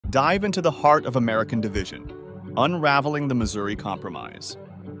dive into the heart of American division, unraveling the Missouri Compromise.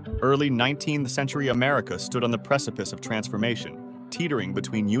 Early 19th century America stood on the precipice of transformation, teetering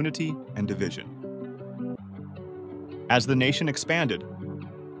between unity and division. As the nation expanded,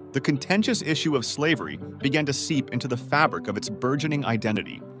 the contentious issue of slavery began to seep into the fabric of its burgeoning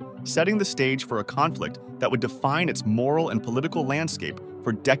identity, setting the stage for a conflict that would define its moral and political landscape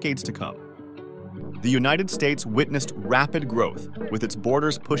for decades to come. The United States witnessed rapid growth, with its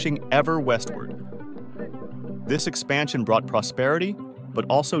borders pushing ever westward. This expansion brought prosperity, but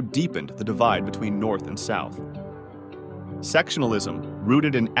also deepened the divide between North and South. Sectionalism,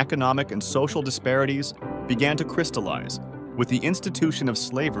 rooted in economic and social disparities, began to crystallize, with the institution of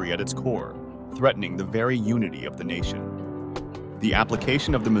slavery at its core, threatening the very unity of the nation. The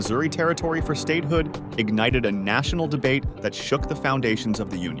application of the Missouri Territory for statehood ignited a national debate that shook the foundations of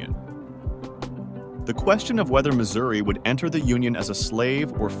the Union. The question of whether Missouri would enter the Union as a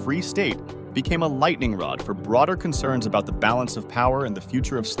slave or free state became a lightning rod for broader concerns about the balance of power and the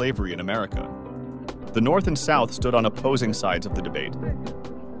future of slavery in America. The North and South stood on opposing sides of the debate.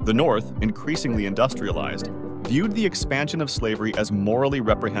 The North, increasingly industrialized, viewed the expansion of slavery as morally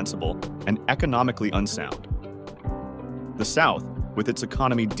reprehensible and economically unsound. The South, with its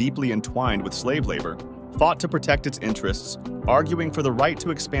economy deeply entwined with slave labor, fought to protect its interests, arguing for the right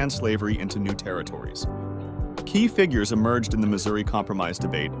to expand slavery into new territories. Key figures emerged in the Missouri Compromise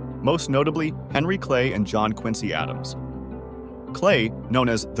debate, most notably Henry Clay and John Quincy Adams. Clay, known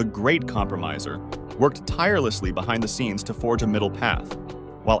as the Great Compromiser, worked tirelessly behind the scenes to forge a middle path,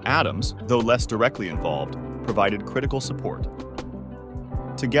 while Adams, though less directly involved, provided critical support.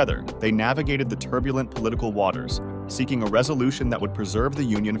 Together, they navigated the turbulent political waters, seeking a resolution that would preserve the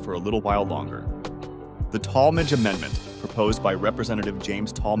Union for a little while longer. The Tallmadge Amendment, proposed by Representative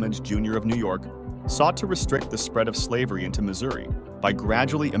James Tallmadge, Jr. of New York, sought to restrict the spread of slavery into Missouri by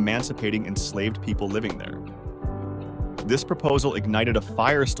gradually emancipating enslaved people living there. This proposal ignited a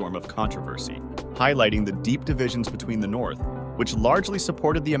firestorm of controversy, highlighting the deep divisions between the North, which largely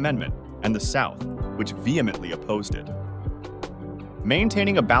supported the amendment, and the South, which vehemently opposed it.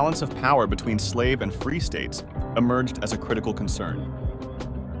 Maintaining a balance of power between slave and free states emerged as a critical concern.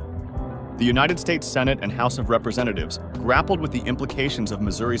 The United States Senate and House of Representatives grappled with the implications of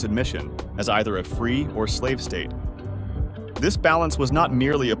Missouri's admission as either a free or slave state. This balance was not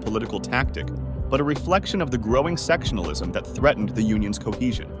merely a political tactic, but a reflection of the growing sectionalism that threatened the Union's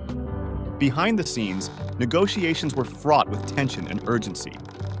cohesion. Behind the scenes, negotiations were fraught with tension and urgency.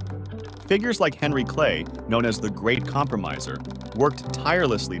 Figures like Henry Clay, known as the Great Compromiser, worked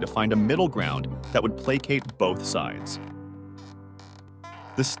tirelessly to find a middle ground that would placate both sides.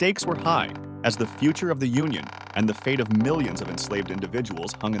 The stakes were high, as the future of the Union and the fate of millions of enslaved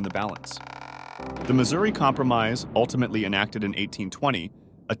individuals hung in the balance. The Missouri Compromise, ultimately enacted in 1820,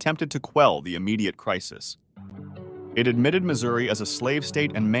 attempted to quell the immediate crisis. It admitted Missouri as a slave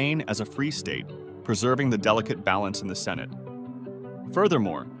state and Maine as a free state, preserving the delicate balance in the Senate.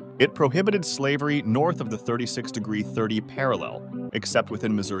 Furthermore, it prohibited slavery north of the 36° 30 parallel, except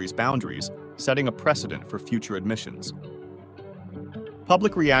within Missouri's boundaries, setting a precedent for future admissions.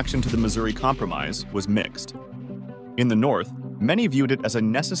 Public reaction to the Missouri Compromise was mixed. In the North, many viewed it as a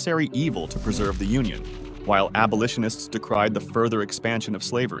necessary evil to preserve the Union, while abolitionists decried the further expansion of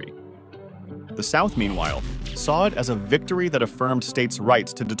slavery. The South, meanwhile, saw it as a victory that affirmed states'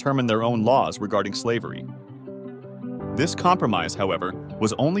 rights to determine their own laws regarding slavery. This compromise, however,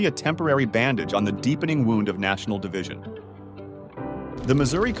 was only a temporary bandage on the deepening wound of national division. The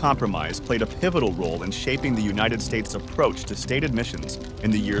Missouri Compromise played a pivotal role in shaping the United States' approach to state admissions in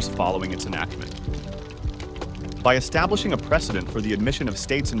the years following its enactment. By establishing a precedent for the admission of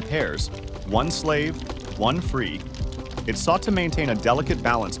states in pairs, one slave, one free, it sought to maintain a delicate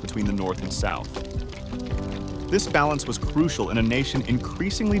balance between the North and South. This balance was crucial in a nation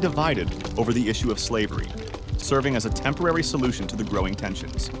increasingly divided over the issue of slavery, serving as a temporary solution to the growing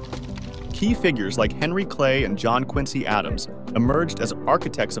tensions. Key figures like Henry Clay and John Quincy Adams emerged as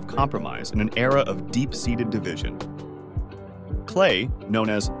architects of compromise in an era of deep-seated division. Clay, known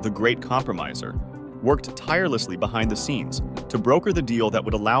as the Great Compromiser, worked tirelessly behind the scenes to broker the deal that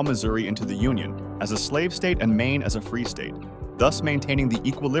would allow Missouri into the Union as a slave state and Maine as a free state, thus maintaining the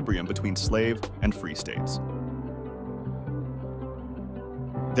equilibrium between slave and free states.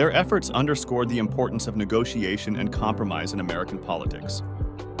 Their efforts underscored the importance of negotiation and compromise in American politics.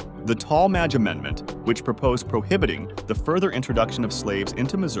 The Tallmadge Amendment, which proposed prohibiting the further introduction of slaves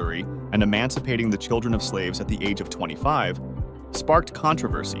into Missouri and emancipating the children of slaves at the age of 25, sparked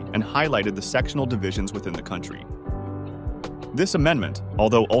controversy and highlighted the sectional divisions within the country. This amendment,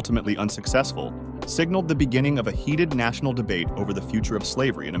 although ultimately unsuccessful, signaled the beginning of a heated national debate over the future of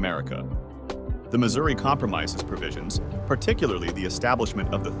slavery in America. The Missouri Compromise's provisions, particularly the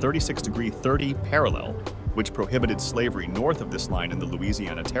establishment of the 36° 30 parallel, which prohibited slavery north of this line in the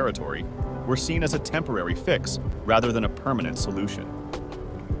Louisiana Territory, were seen as a temporary fix rather than a permanent solution.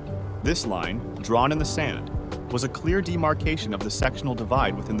 This line, drawn in the sand, was a clear demarcation of the sectional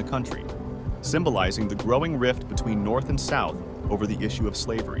divide within the country, symbolizing the growing rift between North and South over the issue of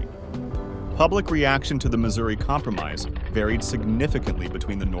slavery. Public reaction to the Missouri Compromise varied significantly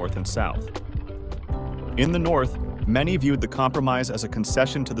between the North and South. In the North, many viewed the compromise as a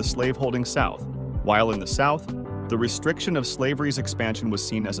concession to the slaveholding South, while in the South, the restriction of slavery's expansion was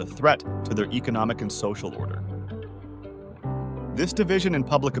seen as a threat to their economic and social order. This division in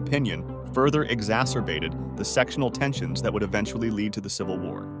public opinion further exacerbated the sectional tensions that would eventually lead to the Civil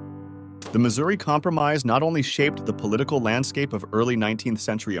War. The Missouri Compromise not only shaped the political landscape of early 19th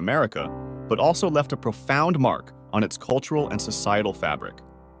century America, but also left a profound mark on its cultural and societal fabric.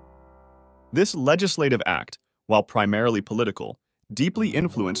 This legislative act, while primarily political, deeply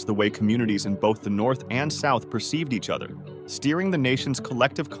influenced the way communities in both the North and South perceived each other, steering the nation's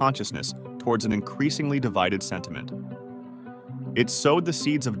collective consciousness towards an increasingly divided sentiment. It sowed the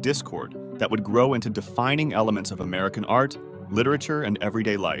seeds of discord that would grow into defining elements of American art, literature, and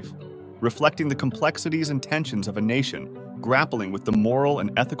everyday life, reflecting the complexities and tensions of a nation grappling with the moral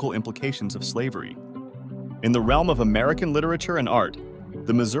and ethical implications of slavery. In the realm of American literature and art,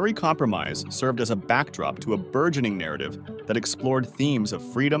 the Missouri Compromise served as a backdrop to a burgeoning narrative that explored themes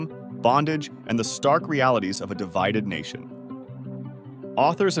of freedom, bondage, and the stark realities of a divided nation.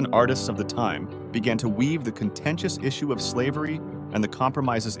 Authors and artists of the time began to weave the contentious issue of slavery and the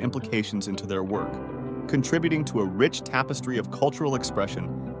Compromise's implications into their work, contributing to a rich tapestry of cultural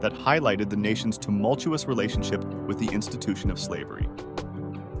expression that highlighted the nation's tumultuous relationship with the institution of slavery.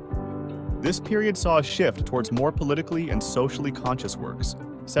 This period saw a shift towards more politically and socially conscious works,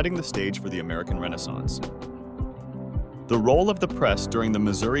 setting the stage for the American Renaissance. The role of the press during the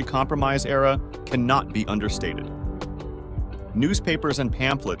Missouri Compromise era cannot be understated. Newspapers and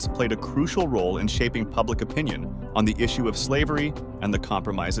pamphlets played a crucial role in shaping public opinion on the issue of slavery and the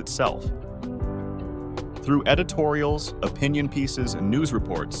Compromise itself. Through editorials, opinion pieces, and news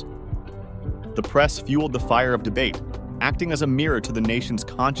reports, the press fueled the fire of debate, acting as a mirror to the nation's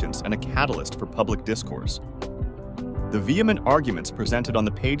conscience and a catalyst for public discourse. The vehement arguments presented on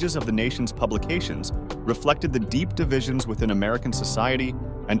the pages of the nation's publications reflected the deep divisions within American society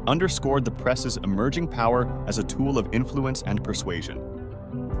and underscored the press's emerging power as a tool of influence and persuasion.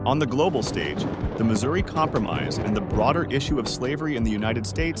 On the global stage, the Missouri Compromise and the broader issue of slavery in the United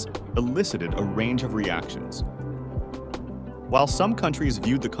States elicited a range of reactions. While some countries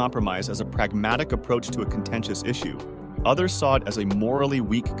viewed the Compromise as a pragmatic approach to a contentious issue, others saw it as a morally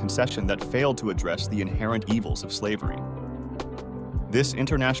weak concession that failed to address the inherent evils of slavery. This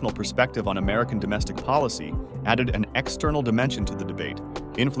international perspective on American domestic policy added an external dimension to the debate,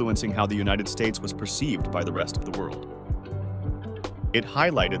 influencing how the United States was perceived by the rest of the world. It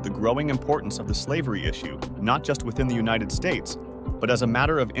highlighted the growing importance of the slavery issue, not just within the United States, but as a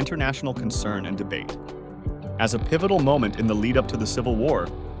matter of international concern and debate. As a pivotal moment in the lead-up to the Civil War,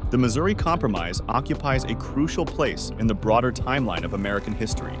 the Missouri Compromise occupies a crucial place in the broader timeline of American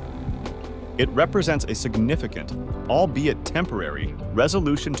history. It represents a significant, albeit temporary,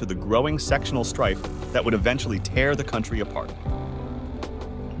 resolution to the growing sectional strife that would eventually tear the country apart.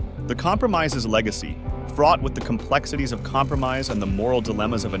 The Compromise's legacy, fraught with the complexities of compromise and the moral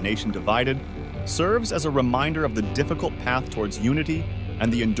dilemmas of a nation divided, serves as a reminder of the difficult path towards unity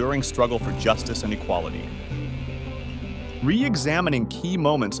and the enduring struggle for justice and equality. Re-examining key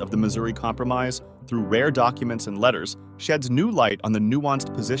moments of the Missouri Compromise through rare documents and letters sheds new light on the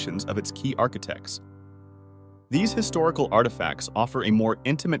nuanced positions of its key architects. These historical artifacts offer a more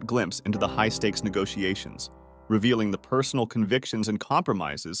intimate glimpse into the high-stakes negotiations, revealing the personal convictions and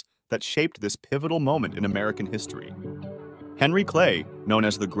compromises that shaped this pivotal moment in American history. Henry Clay, known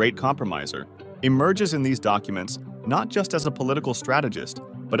as the Great Compromiser, emerges in these documents not just as a political strategist,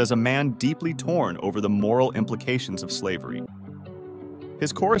 but as a man deeply torn over the moral implications of slavery.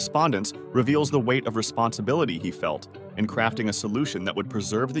 His correspondence reveals the weight of responsibility he felt in crafting a solution that would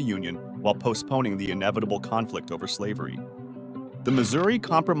preserve the Union while postponing the inevitable conflict over slavery. The Missouri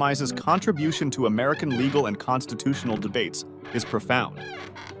Compromise's contribution to American legal and constitutional debates is profound.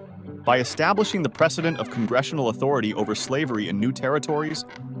 By establishing the precedent of congressional authority over slavery in new territories,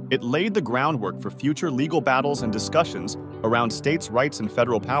 it laid the groundwork for future legal battles and discussions around states' rights and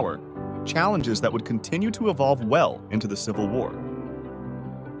federal power, challenges that would continue to evolve well into the Civil War.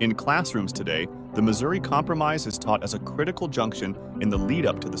 In classrooms today, the Missouri Compromise is taught as a critical junction in the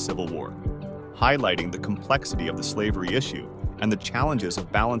lead-up to the Civil War. highlighting the complexity of the slavery issue and the challenges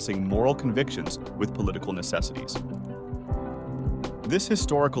of balancing moral convictions with political necessities. This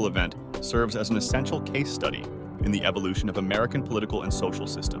historical event serves as an essential case study in the evolution of American political and social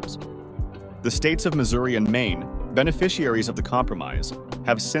systems. The states of Missouri and Maine, beneficiaries of the compromise,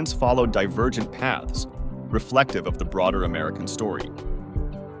 have since followed divergent paths, reflective of the broader American story.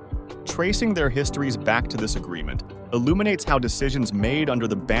 Tracing their histories back to this agreement illuminates how decisions made under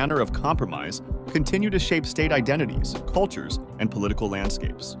the banner of compromise continue to shape state identities, cultures, and political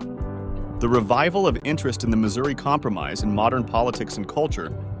landscapes. The revival of interest in the Missouri Compromise in modern politics and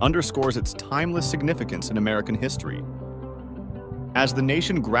culture underscores its timeless significance in American history. As the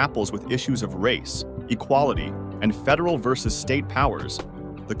nation grapples with issues of race, equality, and federal versus state powers,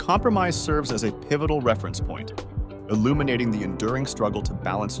 the compromise serves as a pivotal reference point, illuminating the enduring struggle to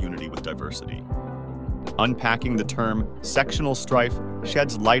balance unity with diversity. Unpacking the term sectional strife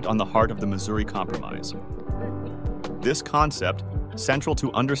sheds light on the heart of the Missouri Compromise. This concept, central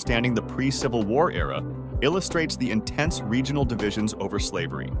to understanding the pre-Civil War era, illustrates the intense regional divisions over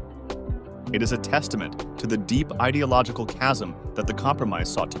slavery. It is a testament to the deep ideological chasm that the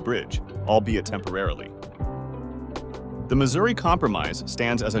compromise sought to bridge, albeit temporarily. The Missouri Compromise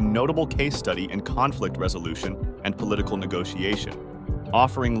stands as a notable case study in conflict resolution and political negotiation,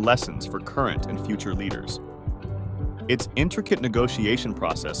 offering lessons for current and future leaders. Its intricate negotiation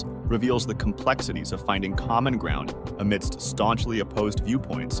process reveals the complexities of finding common ground amidst staunchly opposed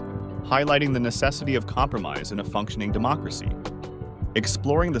viewpoints, highlighting the necessity of compromise in a functioning democracy.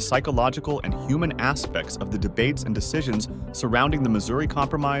 Exploring the psychological and human aspects of the debates and decisions surrounding the Missouri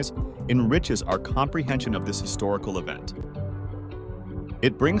Compromise enriches our comprehension of this historical event.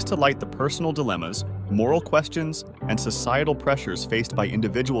 It brings to light the personal dilemmas, moral questions, and societal pressures faced by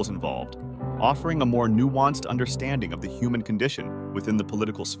individuals involved, offering a more nuanced understanding of the human condition within the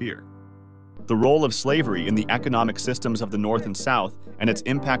political sphere. The role of slavery in the economic systems of the North and South and its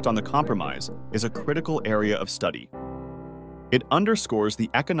impact on the compromise is a critical area of study. It underscores the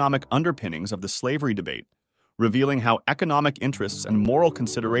economic underpinnings of the slavery debate, revealing how economic interests and moral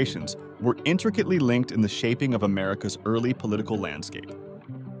considerations were intricately linked in the shaping of America's early political landscape.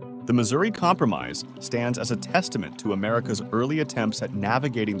 The Missouri Compromise stands as a testament to America's early attempts at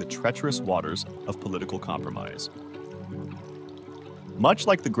navigating the treacherous waters of political compromise. Much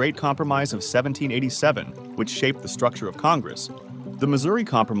like the Great Compromise of 1787, which shaped the structure of Congress, the Missouri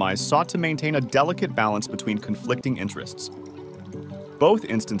Compromise sought to maintain a delicate balance between conflicting interests. Both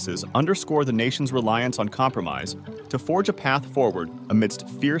instances underscore the nation's reliance on compromise to forge a path forward amidst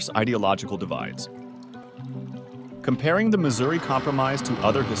fierce ideological divides. Comparing the Missouri Compromise to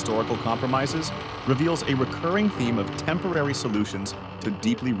other historical compromises reveals a recurring theme of temporary solutions to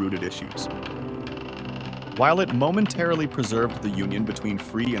deeply rooted issues. While it momentarily preserved the union between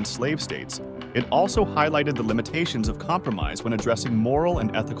free and slave states, it also highlighted the limitations of compromise when addressing moral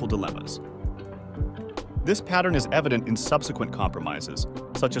and ethical dilemmas. This pattern is evident in subsequent compromises,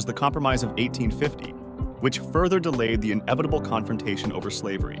 such as the Compromise of 1850, which further delayed the inevitable confrontation over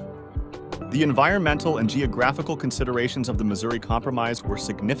slavery. The environmental and geographical considerations of the Missouri Compromise were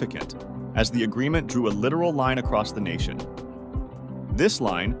significant, as the agreement drew a literal line across the nation. This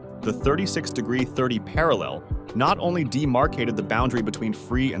line, the 36° 30 parallel, not only demarcated the boundary between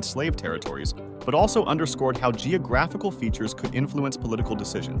free and slave territories, but also underscored how geographical features could influence political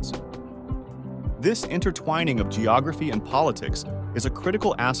decisions. This intertwining of geography and politics is a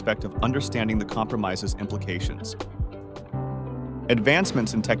critical aspect of understanding the compromise's implications.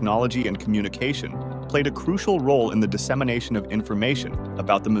 Advancements in technology and communication played a crucial role in the dissemination of information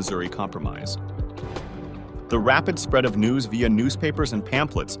about the Missouri Compromise. The rapid spread of news via newspapers and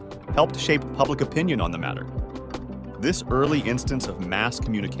pamphlets helped shape public opinion on the matter. This early instance of mass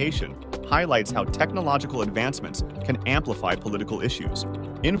communication highlights how technological advancements can amplify political issues,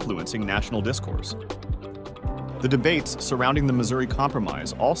 influencing national discourse. The debates surrounding the Missouri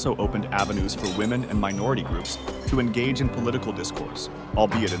Compromise also opened avenues for women and minority groups to engage in political discourse,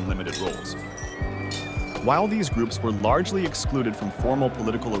 albeit in limited roles. While these groups were largely excluded from formal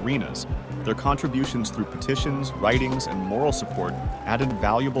political arenas, their contributions through petitions, writings, and moral support added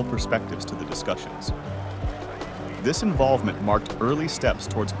valuable perspectives to the discussions. This involvement marked early steps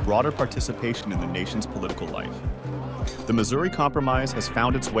towards broader participation in the nation's political life. The Missouri Compromise has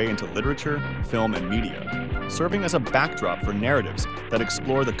found its way into literature, film, and media, serving as a backdrop for narratives that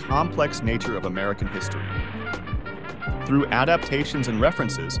explore the complex nature of American history. Through adaptations and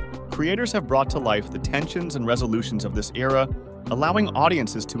references, creators have brought to life the tensions and resolutions of this era, allowing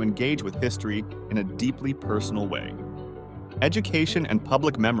audiences to engage with history in a deeply personal way. Education and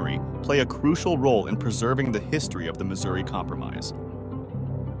public memory play a crucial role in preserving the history of the Missouri Compromise.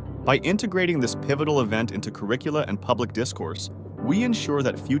 By integrating this pivotal event into curricula and public discourse, we ensure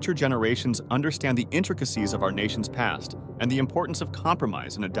that future generations understand the intricacies of our nation's past and the importance of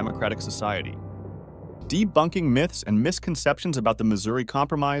compromise in a democratic society. Debunking myths and misconceptions about the Missouri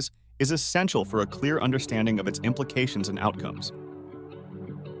Compromise is essential for a clear understanding of its implications and outcomes.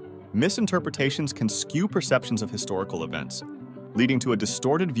 Misinterpretations can skew perceptions of historical events, leading to a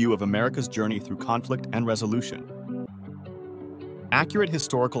distorted view of America's journey through conflict and resolution. Accurate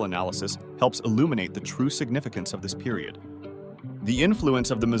historical analysis helps illuminate the true significance of this period. The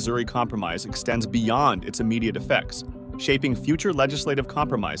influence of the Missouri Compromise extends beyond its immediate effects, shaping future legislative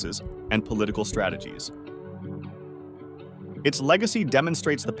compromises and political strategies. Its legacy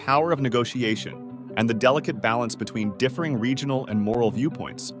demonstrates the power of negotiation and the delicate balance between differing regional and moral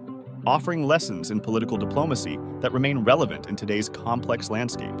viewpoints, offering lessons in political diplomacy that remain relevant in today's complex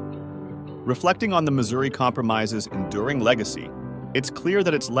landscape. Reflecting on the Missouri Compromise's enduring legacy, it's clear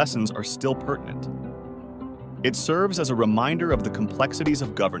that its lessons are still pertinent. It serves as a reminder of the complexities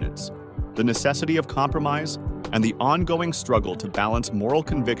of governance, the necessity of compromise, and the ongoing struggle to balance moral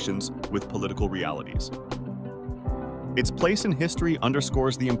convictions with political realities. Its place in history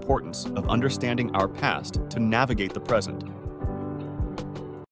underscores the importance of understanding our past to navigate the present.